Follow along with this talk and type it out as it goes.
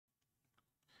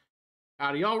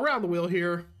Howdy y'all, Round the Wheel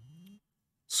here.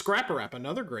 Scrapper-App,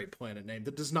 another great planet name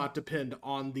that does not depend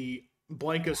on the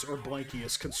Blankus or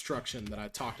Blankius construction that I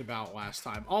talked about last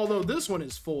time. Although this one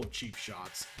is full of cheap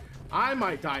shots. I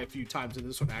might die a few times in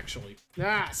this one, actually.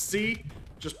 Ah, see?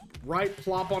 Just right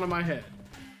plop onto my head.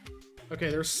 Okay,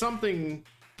 there's something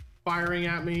firing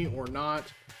at me or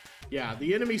not. Yeah,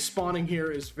 the enemy spawning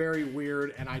here is very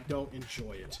weird, and I don't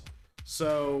enjoy it.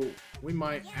 So, we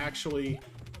might actually...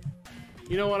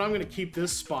 You know what, I'm going to keep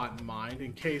this spot in mind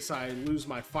in case I lose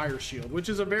my fire shield, which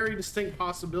is a very distinct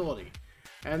possibility.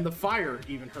 And the fire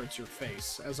even hurts your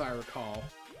face, as I recall.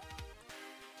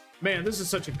 Man, this is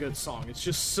such a good song. It's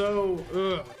just so...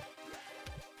 Ugh.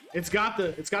 It's got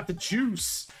the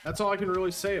juice. That's all I can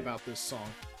really say about this song.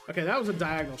 Okay, that was a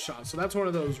diagonal shot, so that's one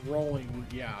of those rolling...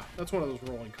 Yeah, that's one of those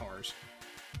rolling cars.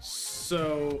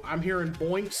 So, I'm hearing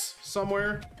boinks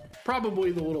somewhere.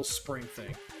 Probably the little spring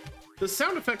thing. The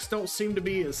sound effects don't seem to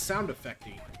be as sound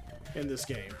effecty in this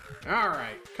game.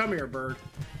 Alright, come here, bird.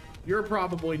 You're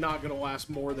probably not going to last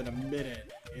more than a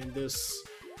minute in this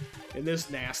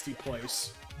nasty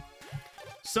place.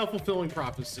 Self-fulfilling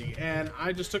prophecy, and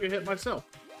I just took a hit myself.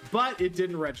 But it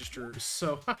didn't register,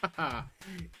 so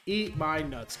eat my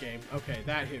nuts, game. Okay,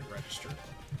 that hit registered.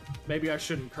 Maybe I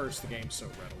shouldn't curse the game so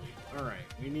readily. Alright,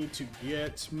 we need to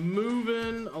get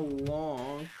moving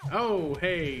along. Oh,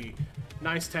 hey.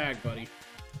 Nice tag, buddy.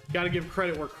 Gotta give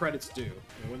credit where credit's due.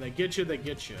 When they get you, they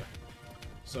get you.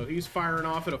 So he's firing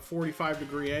off at a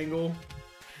 45-degree angle.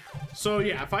 So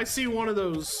yeah, if I see one of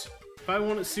those... If I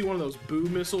want to see one of those boo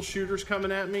missile shooters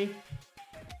coming at me...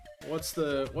 What's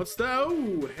the...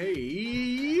 Oh, hey,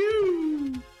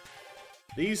 you!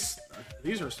 These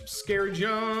are some scary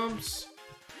jumps.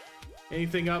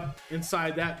 Anything up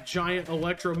inside that giant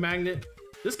electromagnet?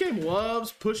 This game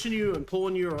loves pushing you and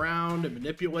pulling you around and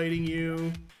manipulating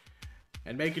you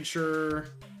and making sure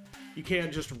you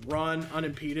can't just run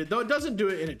unimpeded. Though it doesn't do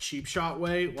it in a cheap shot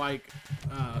way like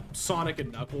Sonic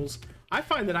and Knuckles. I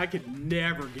find that I could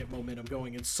never get momentum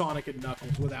going in Sonic and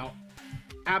Knuckles without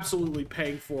absolutely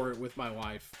paying for it with my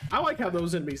life. I like how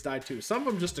those enemies die too. Some of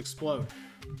them just explode.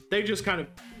 They just kind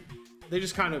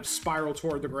of spiral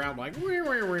toward the ground like...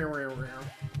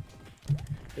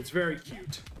 It's very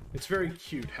cute. It's very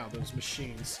cute how those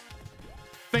machines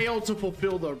fail to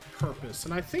fulfill their purpose.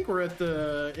 And I think we're at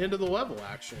the end of the level,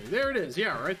 actually. There it is.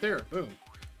 Yeah, right there. Boom.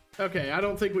 Okay, I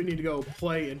don't think we need to go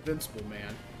play Invincible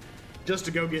Man just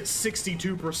to go get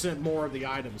 62% more of the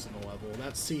items in the level.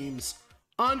 That seems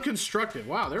unconstructive.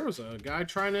 Wow, there was a guy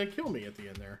trying to kill me at the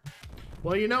end there.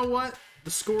 Well, you know what?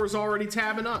 The score's already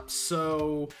tabbing up,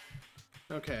 so...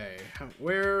 Okay,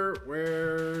 where...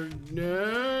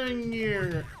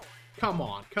 Come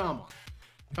on.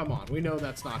 We know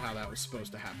that's not how that was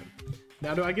supposed to happen.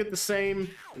 Now, do I get the same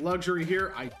luxury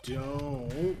here? I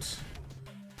don't.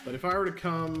 But if I were to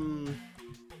come...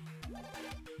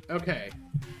 Okay.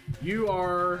 You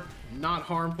are not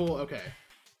harmful. Okay.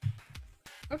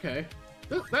 Okay.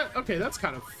 Okay, that's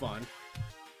kind of fun.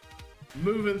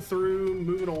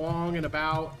 Moving along and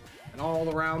about and all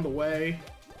around the way.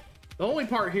 The only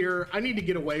part here, I need to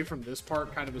get away from this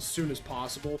part kind of as soon as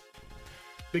possible.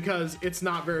 Because it's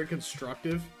not very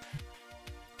constructive.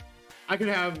 I could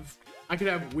have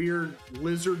weird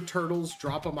lizard turtles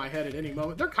drop on my head at any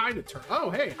moment. They're kind of oh,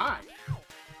 hey, hi.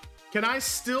 Can I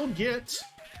still get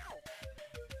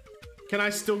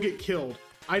killed?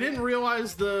 I didn't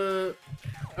realize the...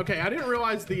 Okay, I didn't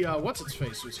realize the,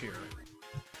 what's-its-face was here.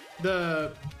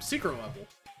 The secret level.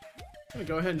 I'm gonna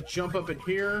go ahead and jump up in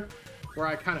here, where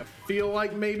I kind of feel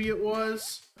like maybe it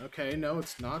was. Okay, no,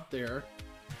 it's not there.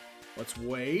 Let's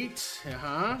wait.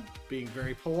 Being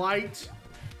very polite.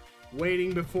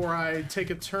 Waiting before I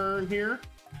take a turn here.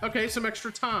 Okay, some extra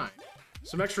time.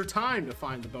 Some extra time to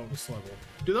find the bonus level.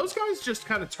 Do those guys just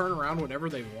kind of turn around whenever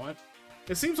they want?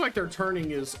 It seems like their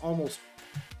turning is almost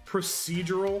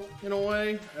procedural in a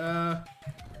way.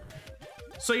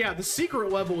 So yeah, the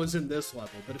secret level is in this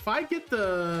level. But if I get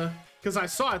the... Because I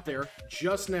saw it there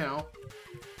just now.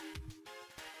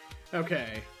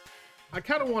 Okay. I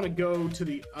kind of want to go to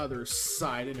the other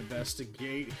side and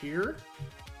investigate here.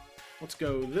 Let's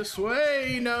go this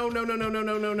way. No.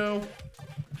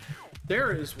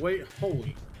 There is, wait,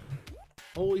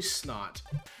 holy snot.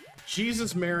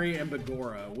 Jesus, Mary, and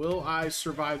Begorra. Will I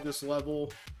survive this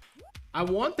level? I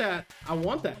want that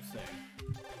thing.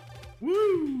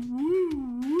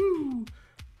 Woo.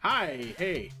 Hi,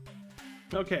 hey.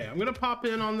 Okay, I'm gonna pop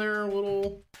in on their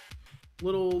little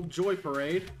joy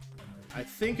parade. I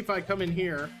think if I come in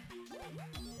here,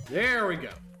 there we go.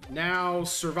 Now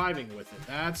surviving with it.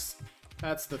 That's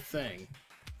the thing.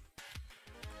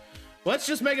 Let's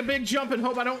just make a big jump and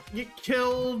hope I don't get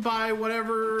killed by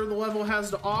whatever the level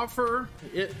has to offer.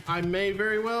 I may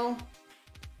very well.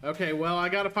 Okay, well, I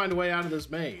gotta find a way out of this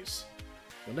maze.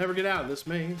 You'll never get out of this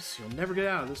maze. You'll never get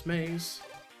out of this maze.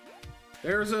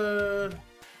 There's a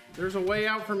way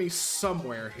out for me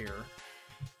somewhere here.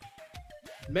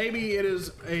 Maybe it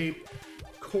is a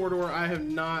corridor I have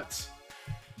not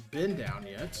been down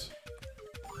yet.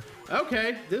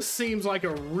 Okay, this seems like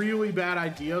a really bad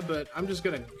idea, but I'm just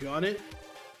gonna gun it.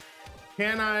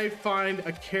 Can I find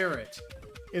a carrot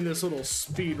in this little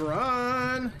speed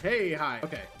run? Hey, hi.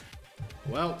 Okay.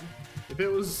 Well,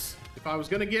 if I was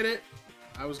gonna get it,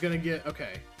 I was gonna get,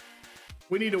 okay.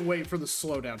 We need to wait for the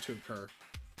slowdown to occur.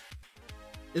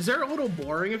 Is there a little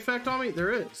blurring effect on me?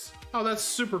 There is. Oh, that's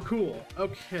super cool.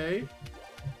 Okay.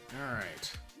 All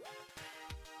right.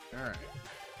 All right.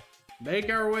 Make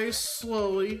our way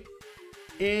slowly.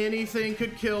 Anything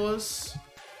could kill us.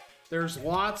 There's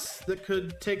lots that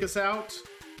could take us out.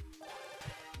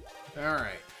 All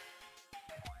right.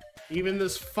 Even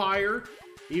this fire,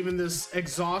 even this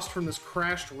exhaust from this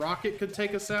crashed rocket could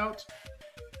take us out.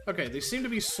 Okay, they seem to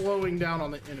be slowing down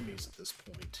on the enemies at this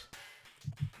point.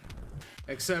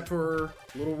 Except for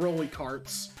little rolly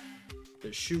carts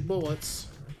that shoot bullets.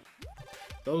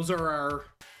 Those are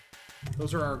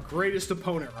our greatest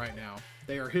opponent right now.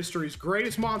 They are history's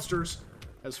greatest monsters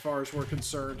as far as we're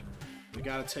concerned. We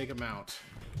gotta take them out.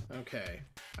 Okay,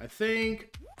 I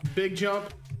think big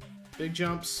jump, big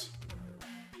jumps.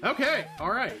 Okay,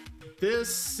 all right.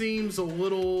 This seems a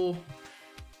little...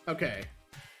 Okay,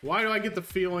 why do I get the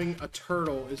feeling a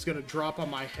turtle is gonna drop on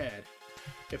my head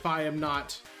if I am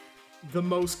not the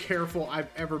most careful I've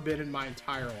ever been in my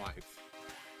entire life?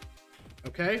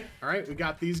 Okay, all right, we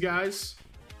got these guys.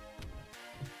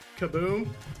 Kaboom.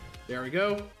 There we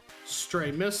go. Stray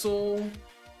missile.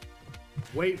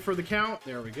 Wait for the count.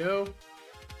 There we go.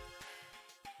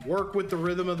 Work with the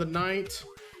rhythm of the night.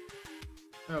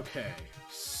 Okay,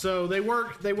 so they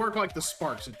work like the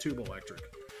sparks in Tube Electric.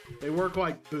 They work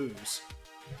like booze.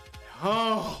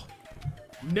 Oh,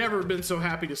 never been so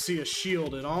happy to see a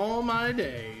shield in all my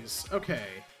days. Okay,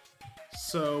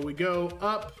 so we go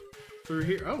up through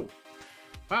here. Oh,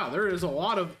 wow, there is a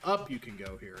lot of up you can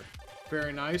go here.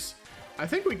 Very nice. I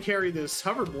think we carry this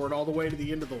hoverboard all the way to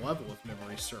the end of the level if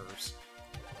memory serves.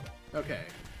 Okay,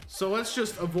 so let's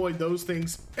just avoid those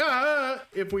things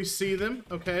if we see them.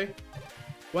 Okay,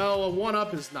 well, a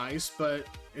 1-up is nice, but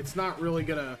it's not really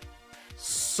gonna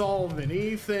solve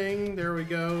anything. There we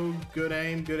go. Good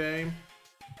aim, good aim.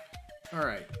 All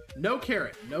right, no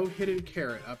carrot, no hidden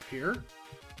carrot up here.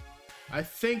 I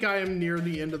think I am near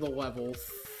the end of the level.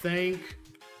 Thank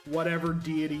whatever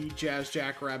deity Jazz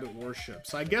Jackrabbit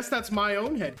worships. I guess that's my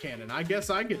own headcanon. I guess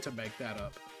I get to make that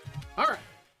up. All right,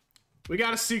 we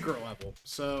got a secret level,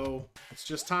 so it's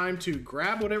just time to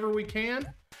grab whatever we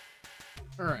can.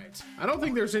 All right, I don't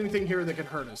think there's anything here that can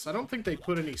hurt us. I don't think they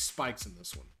put any spikes in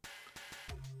this one.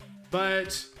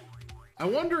 But I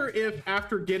wonder if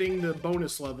after getting the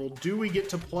bonus level, do we get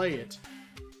to play it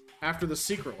after the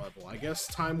secret level? I guess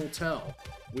time will tell.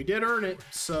 We did earn it,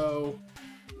 so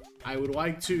I would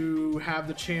like to have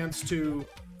the chance to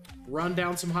run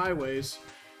down some highways,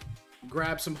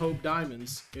 grab some Hope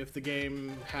Diamonds if the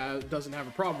game doesn't have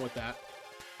a problem with that.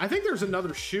 I think there's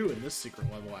another shoe in this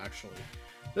secret level, actually.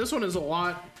 This one is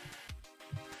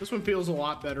this one feels a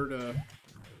lot better to...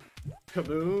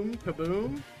 Kaboom,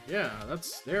 kaboom. Yeah,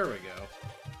 there we go.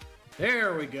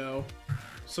 There we go.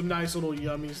 Some nice little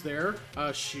yummies there.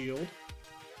 Shield.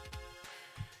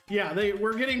 Yeah,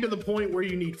 we're getting to the point where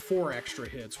you need 4 extra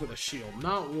hits with a shield,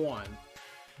 not 1.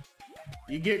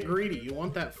 You get greedy. You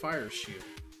want that fire shield.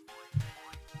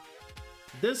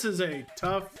 This is a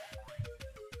tough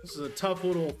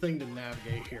little thing to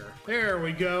navigate here. There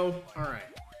we go. All right.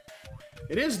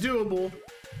 It is doable.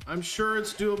 I'm sure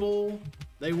it's doable.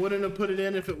 They wouldn't have put it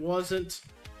in if it wasn't.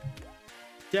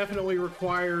 It definitely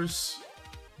required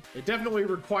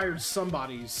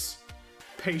somebody's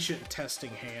patient testing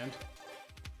hand.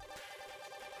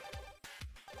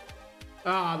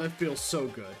 Ah, that feels so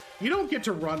good. You don't get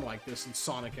to run like this in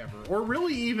Sonic ever, or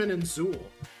really even in Zool.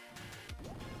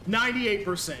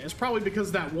 98%. It's probably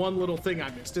because that one little thing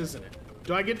I missed, isn't it?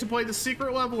 Do I get to play the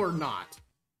secret level or not?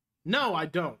 No, I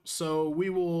don't. So we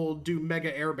will do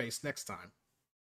Mega Airbase next time.